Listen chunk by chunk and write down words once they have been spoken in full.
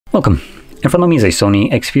Welcome. In front of me is a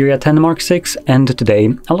SONY Xperia 10 Mark VI, and today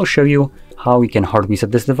I'll show you how we can hard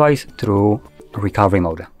reset this device through recovery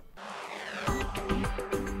mode.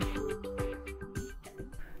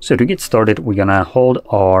 So to get started, we're gonna hold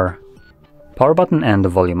our power button and the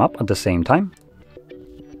volume up at the same time,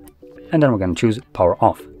 and then we're gonna choose power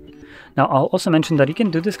off. Now I'll also mention that you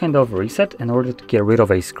can do this kind of reset in order to get rid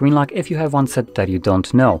of a screen lock if you have one set that you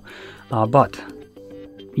don't know, but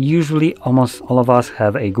usually almost all of us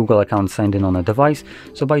have a Google account signed in on a device,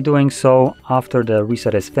 so by doing so, after the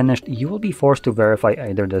reset is finished, you will be forced to verify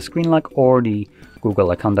either the screen lock or the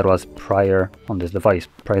Google account that was prior on this device,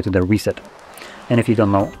 prior to the reset. And if you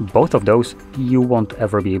don't know both of those, you won't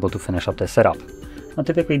ever be able to finish up the setup. Now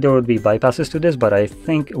typically there would be bypasses to this, but I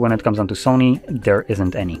think when it comes down to Sony, there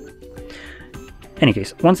isn't any. In any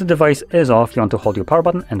case, once the device is off, you want to hold your power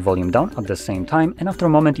button and volume down at the same time, and after a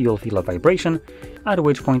moment you'll feel a vibration, at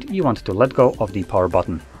which point you want to let go of the power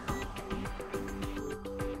button.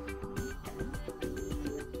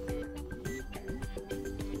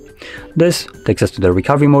 This takes us to the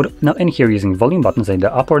recovery mode. Now in here, using volume buttons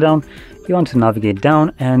either up or down, you want to navigate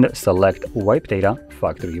down and select Wipe Data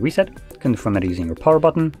Factory Reset, confirm it using your power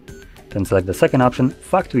button, then select the second option,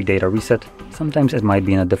 Factory Data Reset. Sometimes it might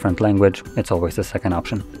be in a different language, it's always the second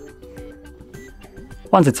option.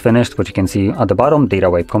 Once it's finished, which you can see at the bottom, data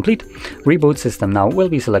wipe complete, reboot system now will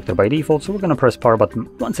be selected by default, so we're going to press power button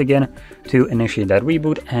once again to initiate that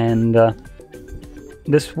reboot, and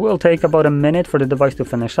this will take about a minute for the device to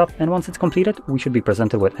finish up, and once it's completed, we should be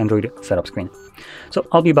presented with Android setup screen. So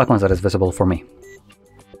I'll be back once that is visible for me.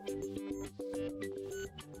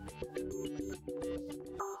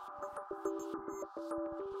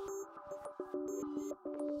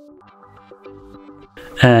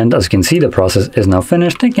 And as you can see, the process is now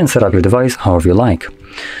finished. You can set up your device however you like.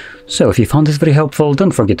 So if you found this video helpful,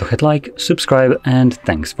 don't forget to hit like, subscribe, and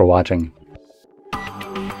thanks for watching.